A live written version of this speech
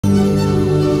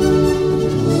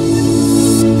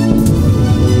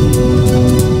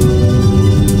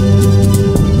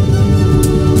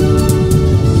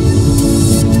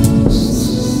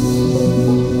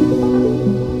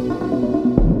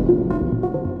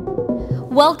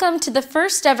Welcome to the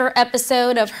first ever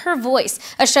episode of Her Voice,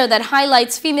 a show that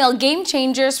highlights female game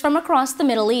changers from across the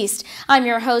Middle East. I'm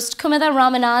your host, Kumada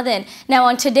Ramanathan. Now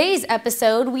on today's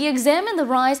episode, we examine the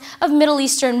rise of Middle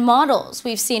Eastern models.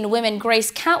 We've seen women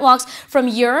grace catwalks from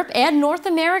Europe and North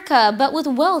America, but with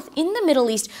wealth in the Middle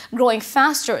East growing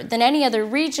faster than any other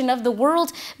region of the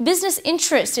world, business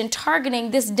interest in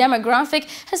targeting this demographic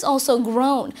has also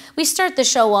grown. We start the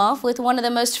show off with one of the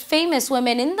most famous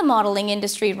women in the modeling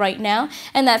industry right now,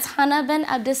 and that's Hanaa Ben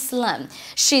Abdesslem.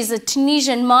 She's a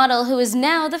Tunisian model who is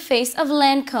now the face of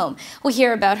Lancôme. We'll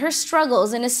hear about her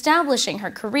struggles in establishing her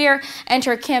career and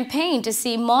her campaign to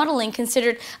see modeling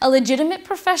considered a legitimate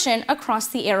profession across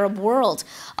the Arab world.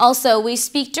 Also, we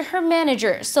speak to her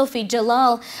manager, Sophie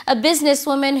Galal, a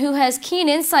businesswoman who has keen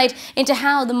insight into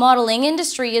how the modeling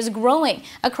industry is growing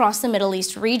across the Middle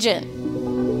East region.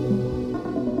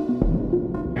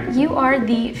 You are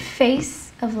the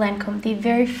face of Lancôme, the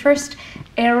very first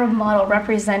Arab model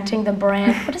representing the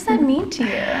brand. What does that mean to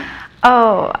you?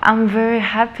 Oh, I'm very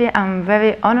happy. I'm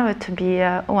very honored to be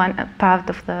a part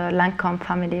of the Lancôme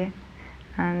family,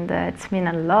 and it's mean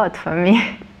a lot for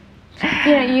me.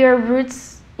 You know, your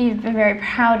roots, you've been very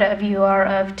proud of. You are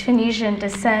of Tunisian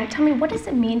descent. Tell me, what does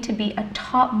it mean to be a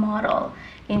top model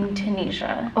in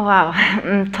Tunisia? Wow,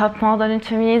 top model in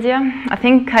Tunisia? I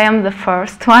think I am the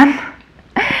first one.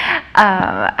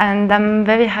 And I'm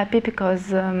very happy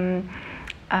because,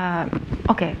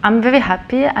 I'm very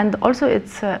happy, and also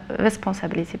it's a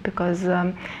responsibility because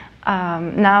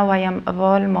now I am a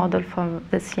role model for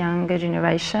this younger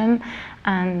generation,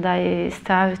 and I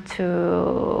start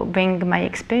to bring my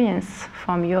experience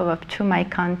from Europe to my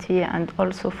country and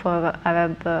also for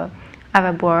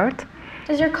Arab world.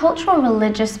 Does your cultural and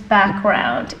religious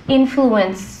background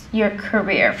influence your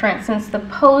career? For instance, the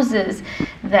poses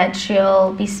that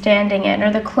you'll be standing in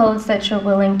or the clothes that you're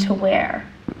willing to wear?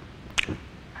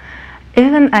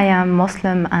 Even I am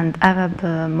Muslim and Arab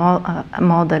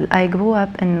model. I grew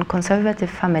up in a conservative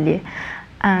family,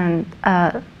 and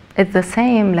it's the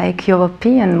same like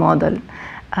European model.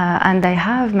 And I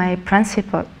have my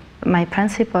principle,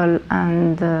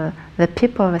 and the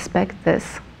people respect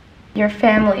this. Your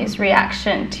family's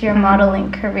reaction to your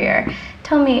modeling career.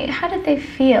 Tell me, how did they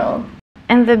feel?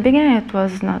 In the beginning, it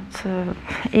was not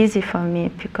easy for me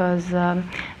because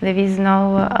there is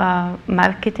no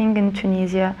marketing in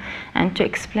Tunisia, and to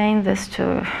explain this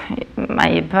to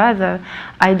my brother,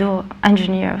 I do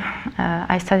engineer.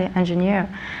 I study engineer,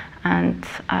 and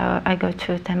I go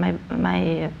to tell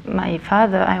my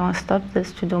father I want to stop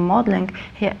this to do modeling.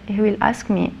 He will ask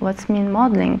me what's mean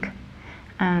modeling.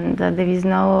 And there is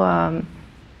no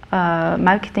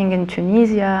marketing in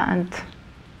Tunisia, and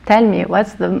tell me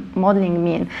what's the modeling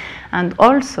mean. And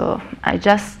also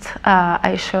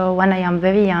I show when I am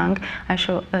very young, I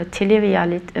show a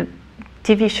tele-reality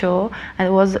TV show, and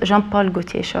it was Jean-Paul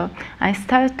Gaultier show. I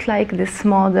start like this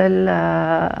model,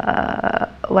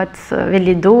 what's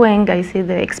really doing. I see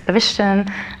the expression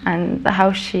and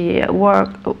how she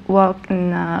work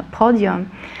in a podium.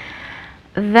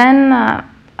 Then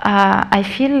I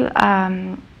feel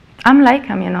I'm like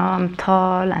him, you know, I'm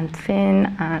tall and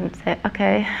thin, and say,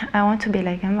 okay, I want to be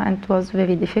like him, and it was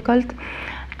very difficult.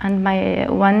 And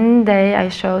one day I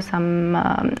show some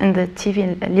in the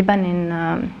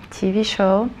Lebanese TV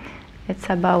show. It's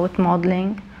about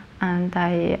modeling, and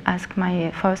I ask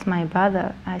my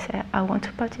brother. I say, I want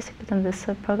to participate in this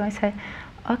program. I say,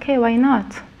 okay, why not?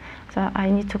 So I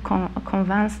need to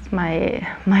convince my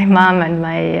mom and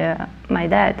my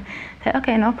dad. Say,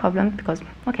 okay, no problem, because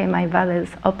okay, my brother is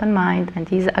open-minded and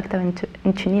he's active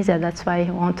in Tunisia. That's why he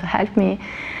wants to help me.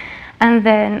 And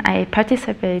then I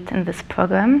participate in this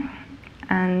program,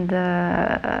 and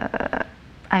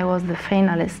I was the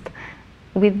finalist.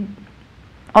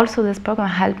 Also, this program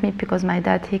helped me because my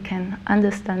dad, he can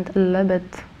understand a little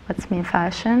bit what's mean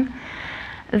fashion.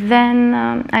 Then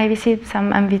I received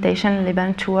some invitation in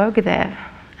Lebanon to work there,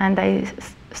 and I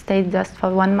stayed just for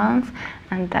 1 month.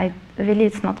 And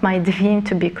it's not my dream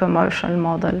to be commercial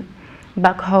model.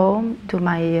 Back home,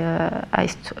 I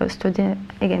studied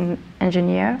again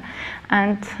engineer,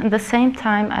 and at the same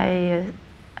time I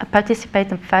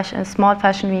participate in a small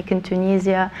fashion week in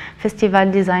Tunisia, festival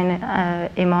design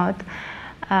Emad.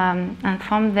 And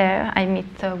from there I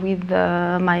meet with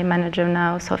my manager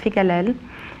now, Sophie Galal,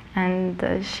 and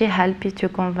she helped me to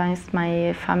convince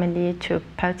my family to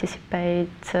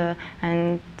participate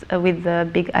and with the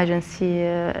big agency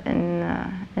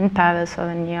in Paris or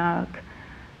in New York.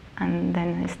 And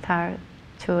then I start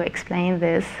to explain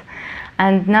this.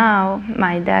 And now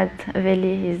my dad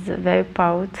really is very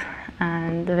proud,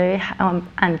 and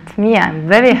me, I'm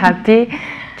very happy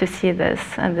to see this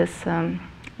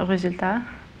résultats.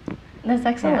 That's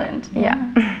excellent.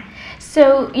 Yeah.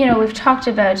 So, you know, we've talked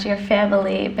about your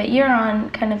family, but you're on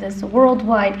kind of this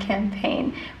worldwide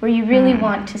campaign where you really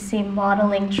want to see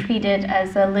modeling treated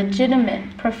as a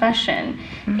legitimate profession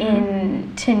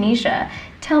in Tunisia.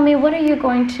 Tell me, what are you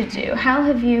going to do? How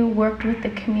have you worked with the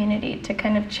community to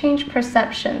kind of change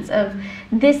perceptions of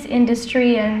this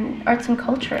industry and arts and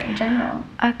culture in general?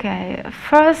 Okay,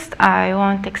 first I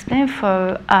want to explain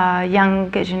for a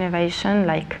young generation,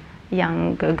 like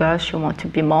young girls who want to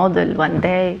be model one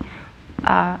day.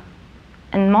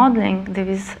 In modeling, there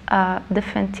is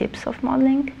different types of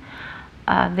modeling.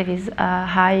 There is a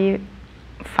high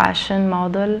fashion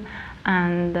model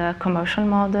and commercial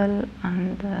model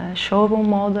and showroom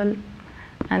model,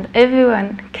 and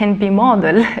everyone can be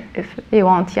model if you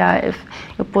want. Yeah, if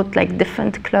you put like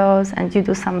different clothes and you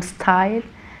do some style,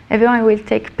 everyone will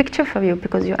take picture for you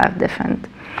because you have different.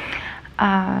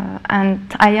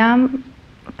 And I am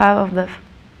part of the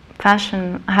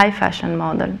high fashion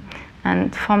model,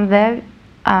 and from there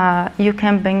you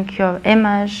can bring your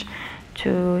image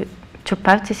to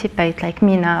participate. Like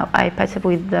me now, I participate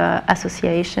with the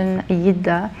association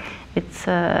YIDA. It's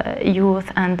a Youth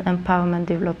and Empowerment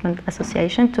Development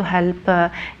Association to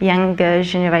help younger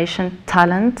generation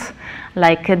talent,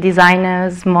 like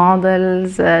designers,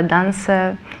 models,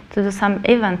 dancers, to do some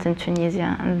event in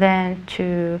Tunisia, and then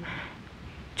to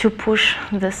push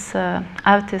this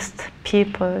artist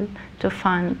people to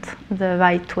find the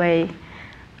right way.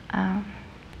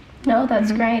 No,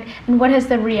 that's great. And what has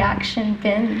the reaction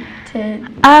been to?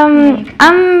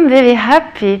 I'm very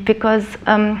happy because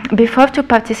before to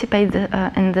participate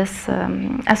in this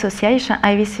association,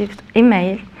 I received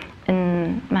email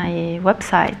in my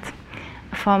website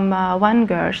from one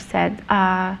girl said,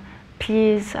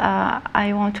 please,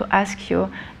 I want to ask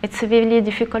you, it's really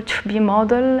difficult to be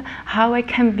model, how I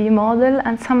can be model,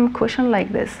 and some question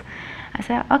like this. I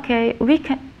said, okay, we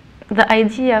can, the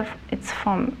idea it's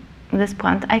from this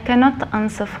point. I cannot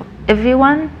answer for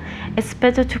everyone. It's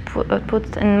better to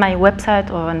put in my website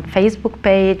or on Facebook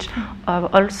page, or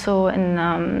also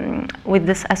in, with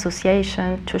this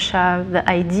association to share the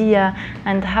idea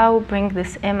and how bring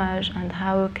this image and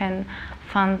how we can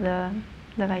find the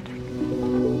right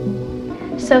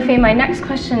way. Sophie, my next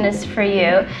question is for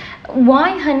you.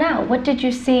 Why Hanaa? What did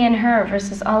you see in her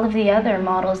versus all of the other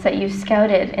models that you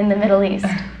scouted in the Middle East?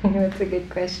 That's a good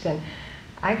question.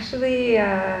 Actually,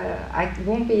 I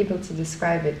won't be able to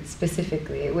describe it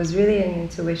specifically. It was really an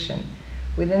intuition.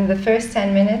 Within the first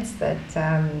 10 minutes that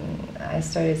I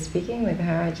started speaking with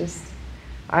her,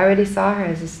 I already saw her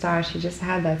as a star. She just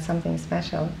had that something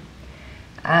special.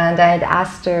 And I had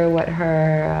asked her what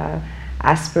her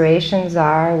aspirations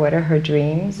are, what are her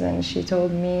dreams, and she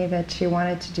told me that she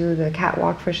wanted to do the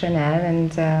catwalk for Chanel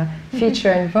and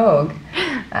feature in Vogue.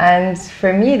 And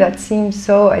for me, that seemed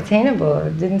so attainable.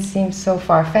 It didn't seem so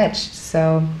far-fetched.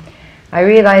 So I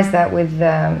realized that with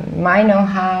my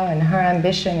know-how and her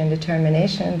ambition and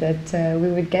determination that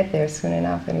we would get there soon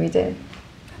enough, and we did.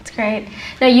 That's great.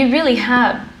 Now, you really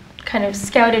have kind of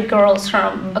scouted girls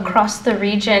from across the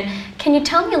region. Can you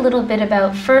tell me a little bit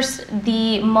about first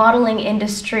the modeling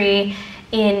industry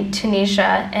in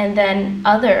Tunisia and then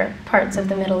other parts of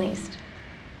the Middle East?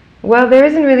 Well, there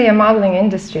isn't really a modeling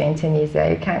industry in Tunisia.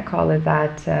 You can't call it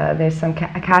that. There's some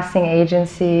casting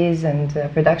agencies and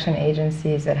production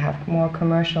agencies that have more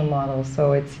commercial models.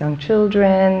 So it's young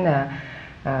children,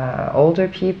 older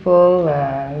people,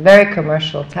 very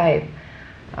commercial type.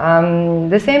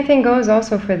 The same thing goes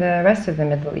also for the rest of the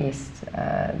Middle East.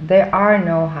 There are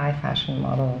no high fashion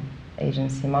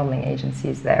modeling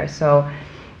agencies there. So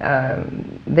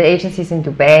the agencies in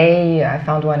Dubai, I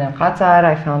found one in Qatar,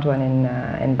 I found one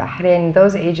in Bahrain.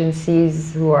 Those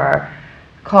agencies who are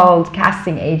called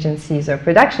casting agencies or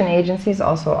production agencies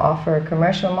also offer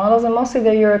commercial models, and mostly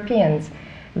they're Europeans.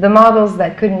 The models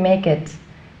that couldn't make it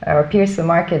or pierce the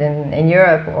market in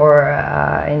Europe or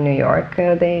in New York,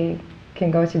 they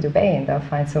can go to Dubai and they'll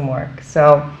find some work.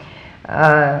 So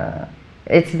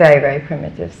it's very, very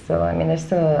primitive still. I mean, there's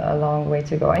still a long way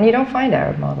to go. And you don't find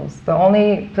Arab models. The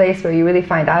only place where you really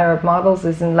find Arab models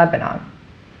is in Lebanon.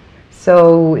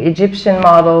 So Egyptian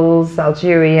models,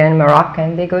 Algerian,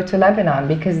 Moroccan, they go to Lebanon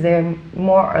because they're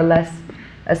more or less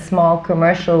a small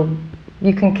commercial,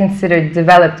 you can consider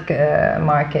developed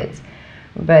market,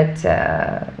 but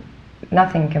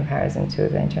nothing in comparison to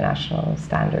the international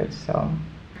standards. So,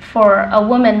 for a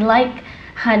woman like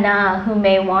Hanaa who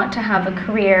may want to have a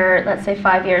career, let's say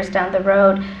 5 years down the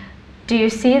road, do you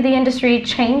see the industry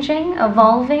changing,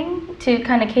 evolving to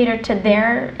kind of cater to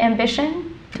their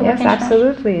ambition? Yes,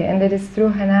 absolutely. And it is through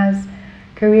Hanaa's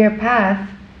career path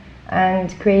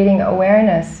and creating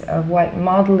awareness of what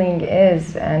modeling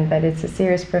is and that it's a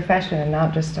serious profession and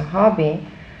not just a hobby,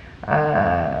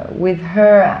 with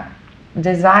her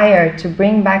desire to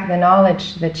bring back the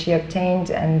knowledge that she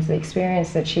obtained and the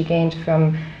experience that she gained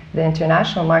from the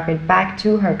international market back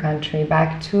to her country,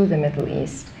 back to the Middle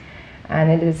East. And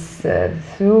it is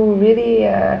through really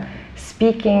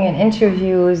speaking in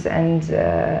interviews and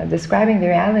describing the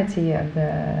reality of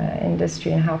the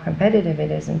industry and how competitive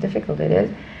it is and difficult it is,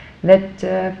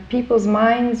 that people's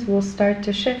minds will start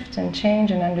to shift and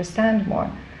change and understand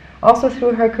more. Also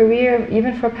through her career,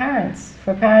 even for parents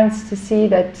to see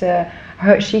that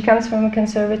she comes from a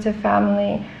conservative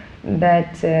family,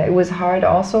 that it was hard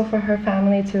also for her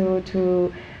family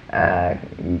to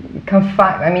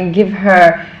give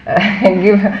her,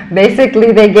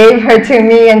 basically they gave her to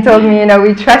me and told me, you know,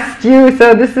 we trust you,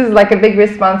 so this is like a big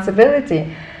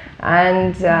responsibility.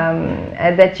 And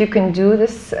that you can do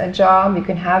this job, you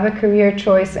can have a career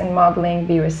choice in modeling,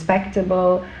 be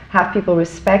respectable, have people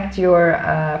respect your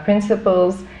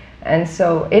principles. And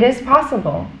so it is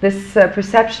possible. This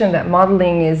perception that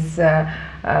modeling is a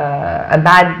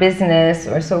bad business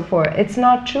or so forth, it's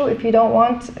not true if you don't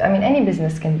want. I mean, any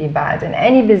business can be bad and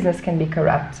any business can be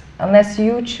corrupt unless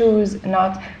you choose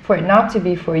for it not to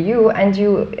be for you and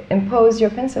you impose your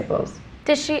principles.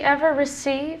 Did she ever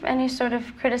receive any sort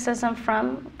of criticism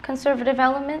from conservative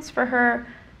elements for her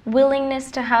willingness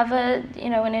to have an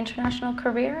international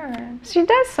career? Or? She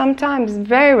does sometimes,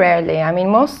 very rarely. I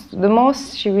mean, the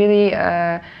most she really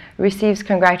receives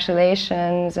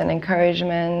congratulations and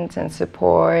encouragement and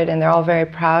support, and they're all very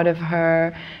proud of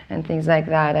her and things like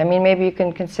that. I mean, maybe you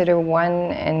can consider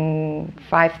 1 in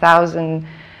 5,000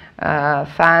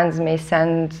 fans may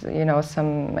send,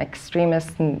 some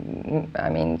extremist,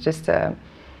 just a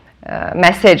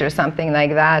message or something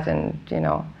like that, and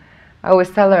I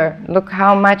always tell her, look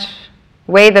how much,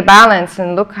 weigh the balance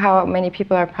and look how many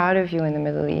people are proud of you in the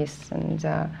Middle East. And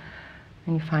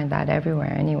you find that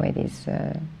everywhere anyway, these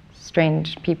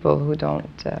strange people who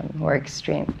who are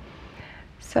extreme.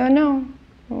 So no,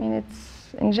 I mean,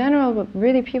 it's in general, but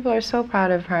really people are so proud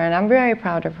of her, and I'm very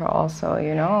proud of her also,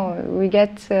 We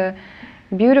get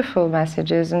beautiful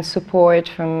messages and support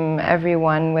from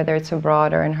everyone, whether it's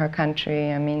abroad or in her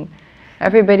country. I mean,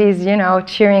 everybody's,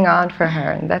 cheering on for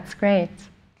her, and that's great.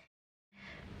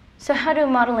 So how do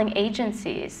modeling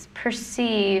agencies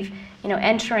perceive,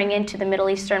 entering into the Middle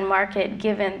Eastern market,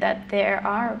 given that there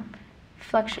are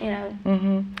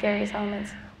various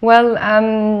elements? Well,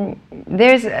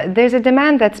 there's a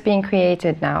demand that's being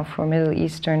created now for Middle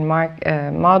Eastern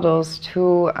models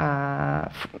for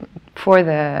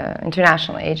the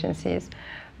international agencies.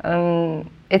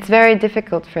 It's very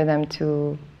difficult for them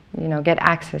to get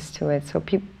access to it. So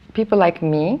people like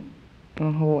me,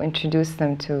 who introduce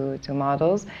them to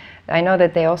models, I know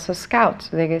that they also scout.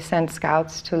 They send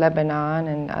scouts to Lebanon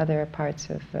and other parts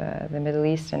of the Middle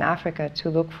East and Africa to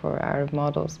look for Arab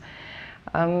models.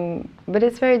 But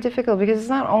it's very difficult because it's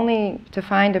not only to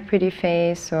find a pretty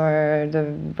face or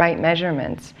the right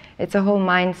measurements. It's a whole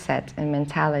mindset and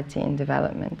mentality and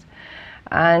development.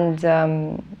 And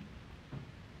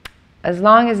as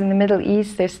long as in the Middle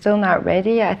East they're still not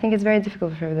ready, I think it's very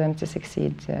difficult for them to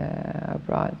succeed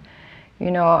abroad.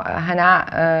 Hanaa,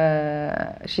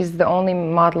 she's the only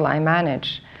model I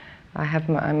manage. I have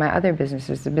my other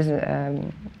businesses,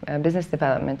 business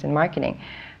development and marketing.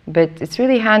 But it's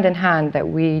really hand in hand that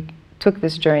we took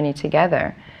this journey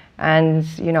together and,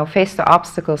 faced the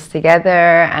obstacles together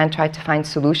and tried to find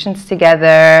solutions together.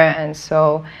 And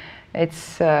so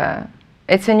it's a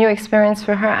new experience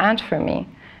for her and for me.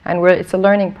 And it's a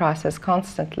learning process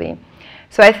constantly.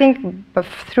 So I think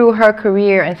through her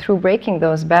career and through breaking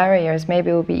those barriers,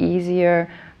 maybe it will be easier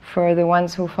for the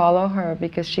ones who follow her,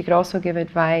 because she could also give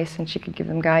advice and she could give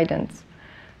them guidance.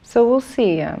 So we'll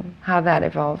see how that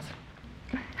evolves.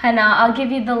 Hanaa, I'll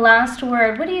give you the last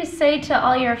word. What do you say to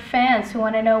all your fans who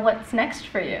want to know what's next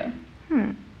for you?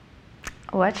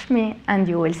 Watch me and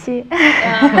you will see. Well,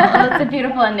 that's a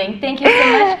beautiful ending. Thank you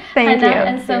so much, Thank Hanaa you.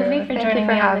 and Sophie, for joining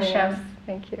me on the show. Us.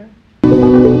 Thank you.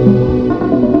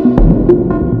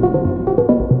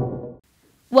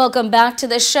 Welcome back to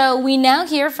the show. We now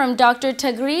hear from Dr.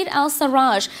 Taghreed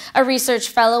Al-Saraj, a research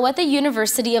fellow at the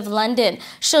University of London.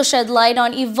 She'll shed light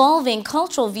on evolving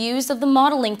cultural views of the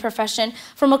modeling profession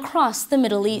from across the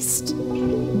Middle East.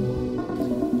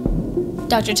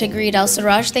 Dr. Taghreed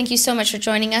Al-Saraj, thank you so much for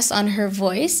joining us on Her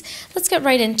Voice. Let's get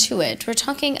right into it. We're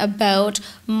talking about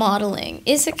modeling.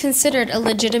 Is it considered a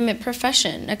legitimate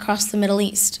profession across the Middle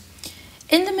East?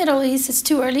 In the Middle East, it's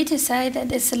too early to say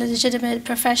that it's a legitimate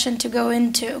profession to go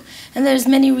into, and there's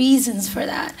many reasons for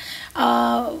that.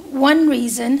 One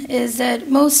reason is that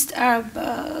most Arab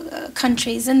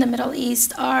countries in the Middle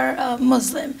East are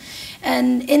Muslim.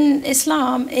 And in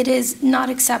Islam, it is not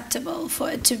acceptable for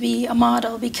it to be a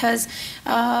model because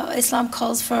Islam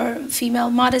calls for female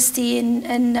modesty,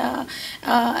 and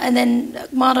then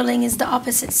modeling is the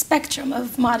opposite spectrum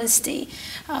of modesty.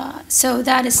 So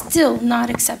that is still not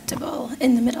acceptable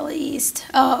in the Middle East,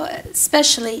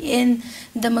 especially in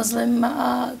the Muslim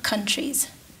countries.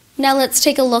 Now let's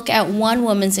take a look at one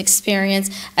woman's experience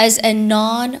as a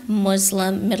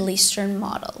non-Muslim Middle Eastern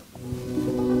model.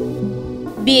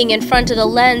 Being in front of the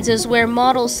lens is where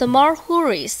model Samar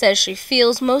Khoury says she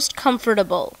feels most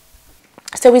comfortable.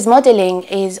 So with modeling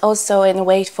is also in a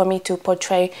way for me to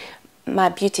portray my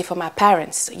beauty for my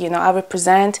parents. You know, I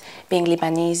represent being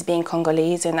Lebanese, being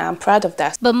Congolese, and I'm proud of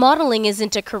that. But modeling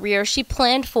isn't a career she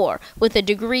planned for. With a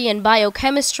degree in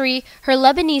biochemistry, her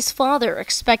Lebanese father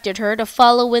expected her to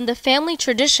follow in the family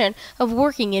tradition of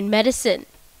working in medicine.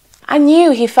 I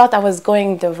knew he felt I was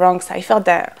going the wrong side. He felt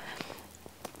that,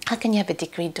 how can you have a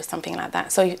degree to something like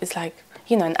that? So it's like,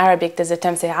 you know, in Arabic there's a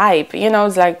term say hype. You know,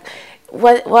 it's like,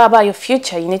 what about your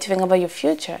future? You need to think about your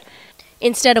future.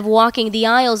 Instead of walking the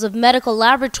aisles of medical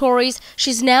laboratories,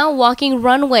 she's now walking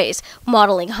runways,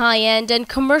 modeling high-end and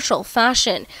commercial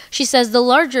fashion. She says the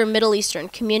larger Middle Eastern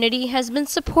community has been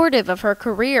supportive of her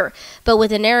career, but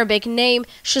with an Arabic name,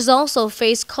 she's also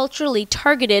faced culturally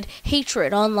targeted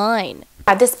hatred online.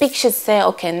 These pictures say,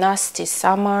 okay, nasty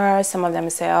summer. Some of them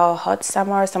say, oh, hot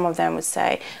summer. Some of them would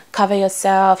say, cover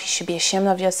yourself, you should be ashamed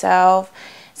of yourself.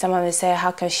 Some of them say,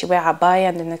 how can she wear abaya,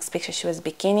 and the next picture she was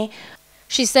bikini.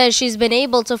 She says she's been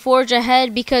able to forge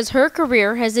ahead because her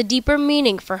career has a deeper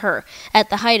meaning for her. At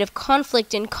the height of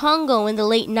conflict in Congo in the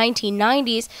late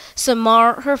 1990s,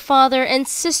 Samar, her father, and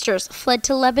sisters fled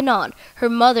to Lebanon. Her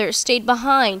mother stayed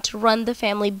behind to run the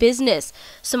family business.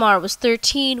 Samar was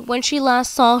 13 when she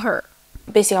last saw her.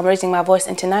 Basically, I'm raising my voice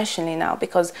internationally now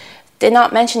because they're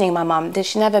not mentioning my mom.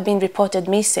 She's never been reported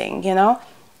missing, you know?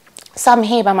 So I'm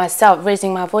here by myself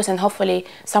raising my voice, and hopefully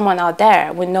someone out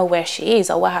there will know where she is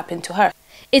or what happened to her.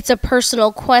 It's a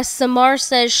personal quest Samar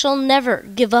says she'll never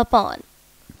give up on.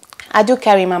 I do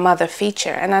carry my mother feature,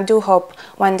 and I do hope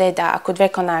one day that I could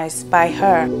recognize by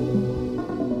her.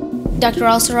 Dr.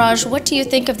 Al-Saraj, what do you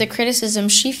think of the criticism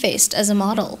she faced as a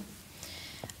model?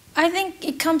 I think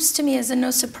it comes to me as a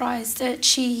no surprise that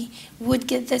she would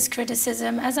get this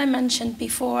criticism. As I mentioned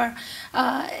before,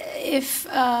 if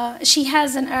she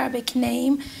has an Arabic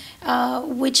name,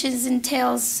 which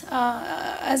entails,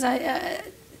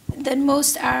 that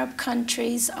most Arab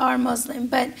countries are Muslim,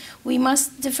 but we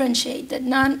must differentiate that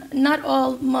not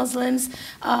all Muslims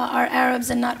are Arabs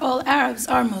and not all Arabs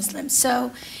are Muslims.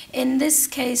 So in this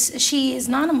case, she is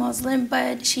not a Muslim,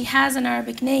 but she has an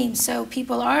Arabic name, so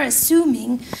people are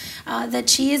assuming that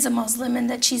she is a Muslim and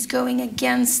that she's going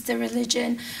against the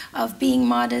religion of being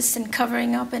modest and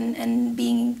covering up and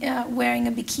being wearing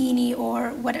a bikini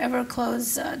or whatever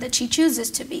clothes that she chooses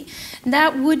to be. And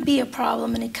that would be a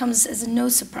problem, and it comes as a no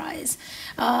surprise.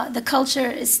 The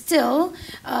culture is still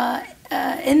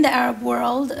in the Arab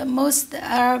world, most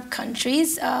Arab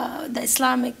countries, the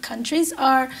Islamic countries,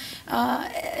 are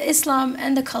Islam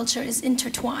and the culture is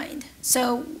intertwined.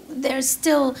 So there's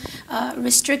still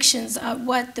restrictions of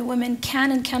what the women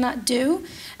can and cannot do,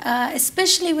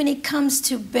 especially when it comes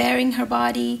to bearing her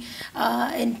body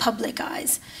in public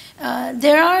eyes.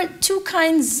 There are two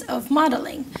kinds of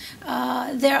modeling.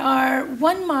 There are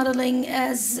one modeling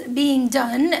as being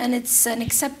done, and it's an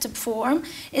accepted form,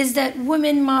 is that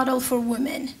women model for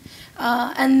women.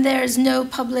 And there's no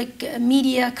public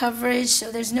media coverage,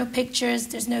 so there's no pictures,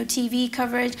 there's no TV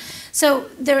coverage. So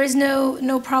there is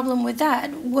no problem with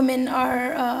that. Women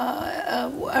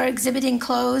are exhibiting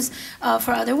clothes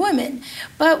for other women.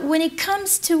 But when it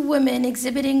comes to women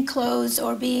exhibiting clothes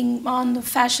or being on the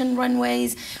fashion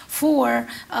runways for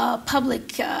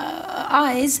public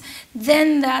eyes,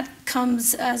 then that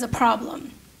comes as a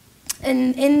problem.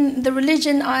 And in the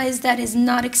religion eyes, that is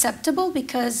not acceptable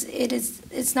because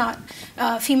it's not,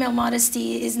 female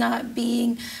modesty is not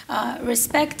being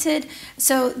respected.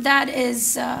 So that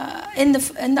is, in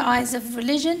the eyes of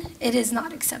religion, it is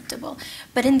not acceptable.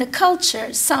 But in the culture,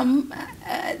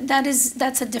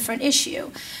 that's a different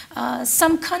issue.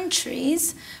 Some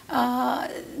countries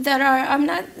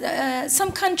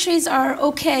some countries are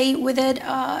okay with it,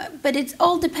 but it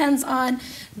all depends on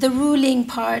the ruling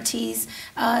parties,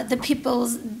 the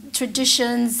peoples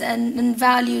traditions and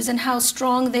values, and how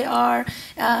strong they are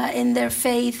in their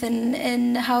faith,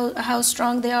 and how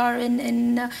strong they are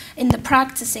in the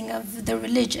practicing of the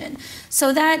religion.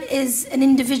 So that is an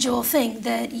individual thing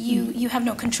that you have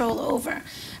no control over.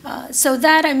 So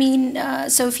that, I mean,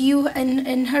 so if you,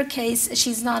 in her case,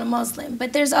 she's not a Muslim,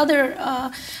 but there's other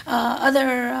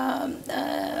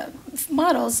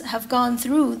models have gone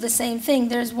through the same thing.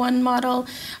 There's one model,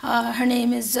 her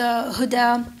name is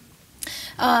Huda.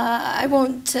 I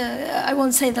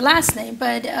won't say the last name,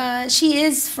 but she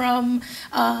is from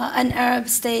an Arab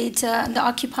state, the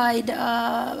occupied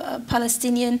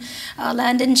Palestinian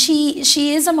land, and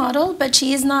she is a model, but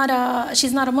she's not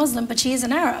a Muslim, but she is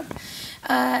an Arab.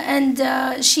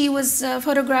 And she was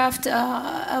photographed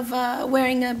of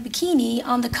wearing a bikini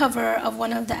on the cover of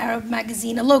one of the Arab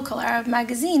magazine, a local Arab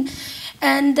magazine.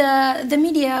 And the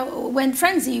media went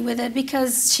frenzy with it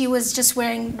because she was just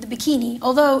wearing the bikini,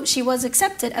 although she was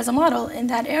accepted as a model in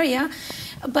that area.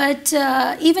 But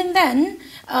even then,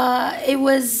 it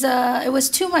was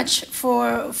too much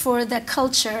for the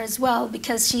culture as well,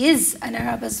 because she is an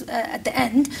Arab at the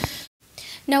end.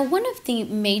 Now, one of the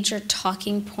major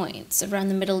talking points around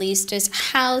the Middle East is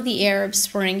how the Arab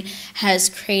Spring has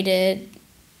created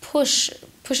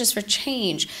pushes for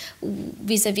change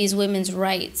vis-a-vis women's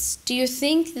rights. Do you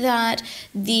think that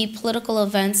the political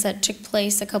events that took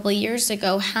place a couple of years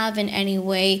ago have in any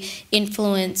way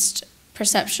influenced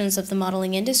perceptions of the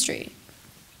modeling industry?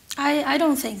 I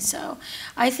don't think so.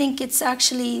 I think it's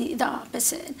actually the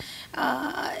opposite.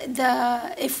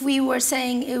 If we were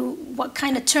saying what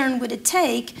kind of turn would it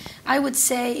take, I would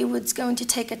say it was going to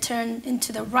take a turn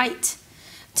into the right,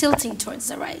 tilting towards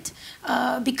the right,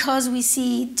 because we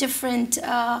see different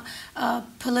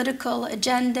political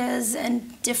agendas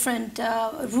and different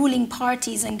ruling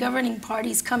parties and governing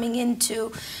parties coming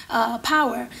into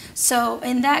power. So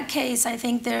in that case, I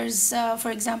think there's,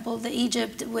 for example, the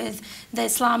Egypt with the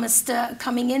Islamists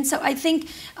coming in. So I think,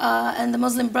 and the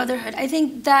Muslim Brotherhood, I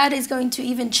think that is going to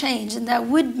even change, and that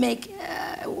would make,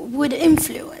 would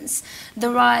influence the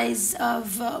rise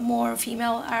of more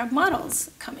female Arab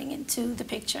models coming into the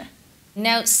picture.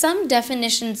 Now, some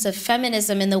definitions of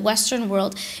feminism in the Western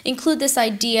world include this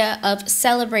idea of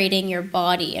celebrating your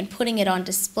body and putting it on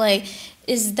display.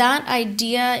 Is that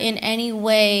idea in any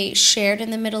way shared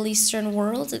in the Middle Eastern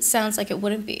world? It sounds like it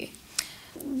wouldn't be.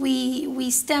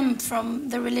 We stem from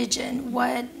the religion,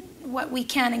 what we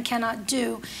can and cannot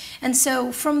do. And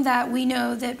so from that, we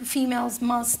know that females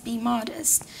must be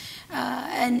modest,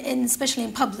 and especially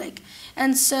in public.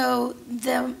 And so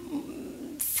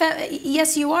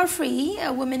yes, you are free,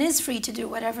 a woman is free to do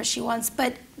whatever she wants,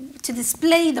 but to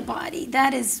display the body,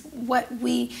 that is what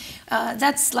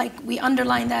that's like, we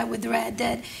underline that with red,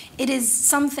 that it is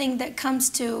something that comes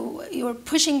to, you're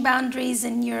pushing boundaries,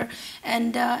 and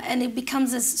and it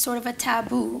becomes a sort of a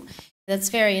taboo. That's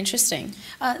very interesting.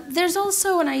 There's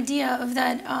also an idea of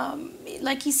that,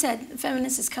 like you said,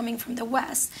 feminist is coming from the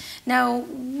West. Now,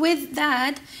 with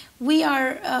that, we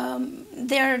are,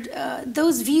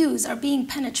 those views are being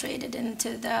penetrated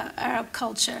into the Arab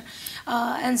culture.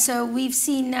 And so we've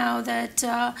seen now that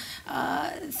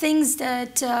things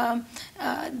that,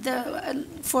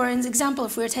 for example,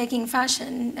 if we're taking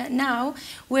fashion now,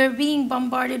 we're being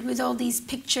bombarded with all these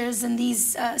pictures and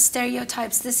these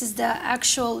stereotypes. This is the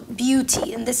actual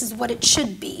beauty, and this is what it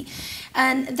should be.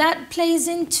 And that plays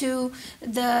into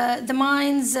the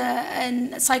minds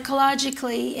and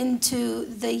psychologically into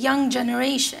the young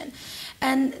generation.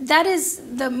 And that is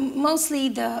mostly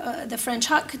the French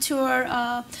haute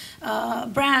couture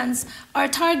brands are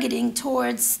targeting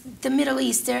towards the Middle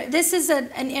East. This is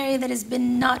an area that has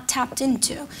been not tapped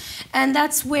into. And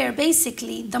that's where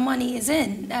basically the money is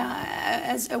in,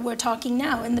 as we're talking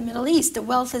now, in the Middle East. The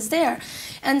wealth is there.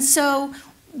 And so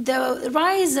the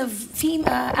rise of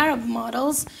Arab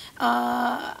models,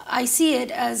 I see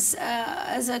it as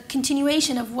a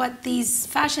continuation of what these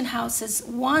fashion houses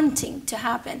wanting to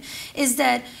happen, is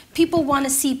that people want to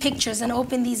see pictures and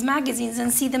open these magazines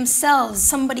and see themselves,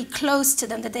 somebody close to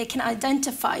them that they can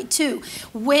identify to,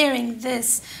 wearing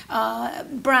this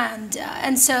brand.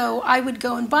 And so I would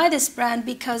go and buy this brand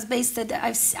because based on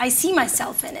I see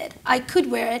myself in it. I could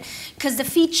wear it because the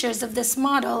features of this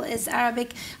model is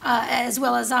Arabic as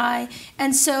well as I.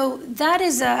 And so that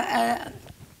is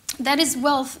that is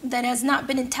wealth that has not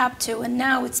been tapped to, and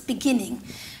now it's beginning.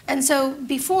 And so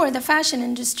before, the fashion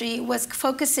industry was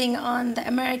focusing on the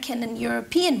American and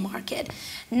European market.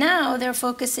 Now they're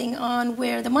focusing on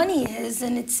where the money is,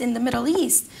 and it's in the Middle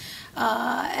East.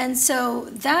 And so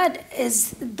that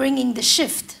is bringing the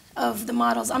shift of the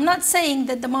models. I'm not saying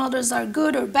that the models are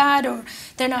good or bad or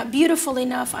they're not beautiful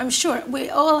enough. I'm sure we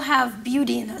all have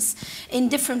beauty in us in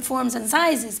different forms and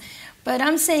sizes. But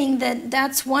I'm saying that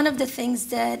that's one of the things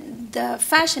that the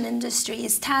fashion industry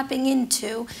is tapping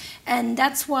into, and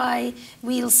that's why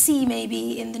we'll see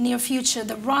maybe in the near future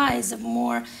the rise of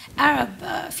more Arab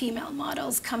female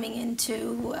models coming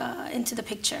into the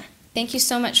picture. Thank you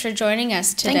so much for joining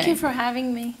us today. Thank you for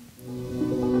having me.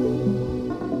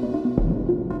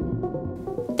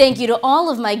 Thank you to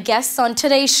all of my guests on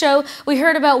today's show. We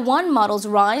heard about one model's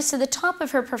rise to the top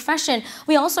of her profession.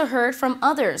 We also heard from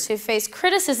others who face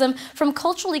criticism from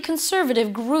culturally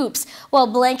conservative groups. While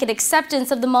blanket acceptance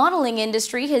of the modeling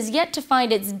industry has yet to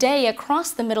find its day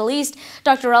across the Middle East,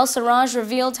 Dr. Al-Saraj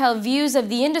revealed how views of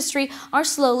the industry are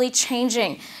slowly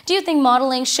changing. Do you think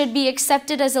modeling should be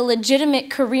accepted as a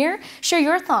legitimate career? Share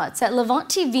your thoughts at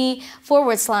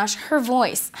LevantTV/Her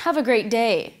Voice. Have a great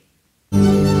day.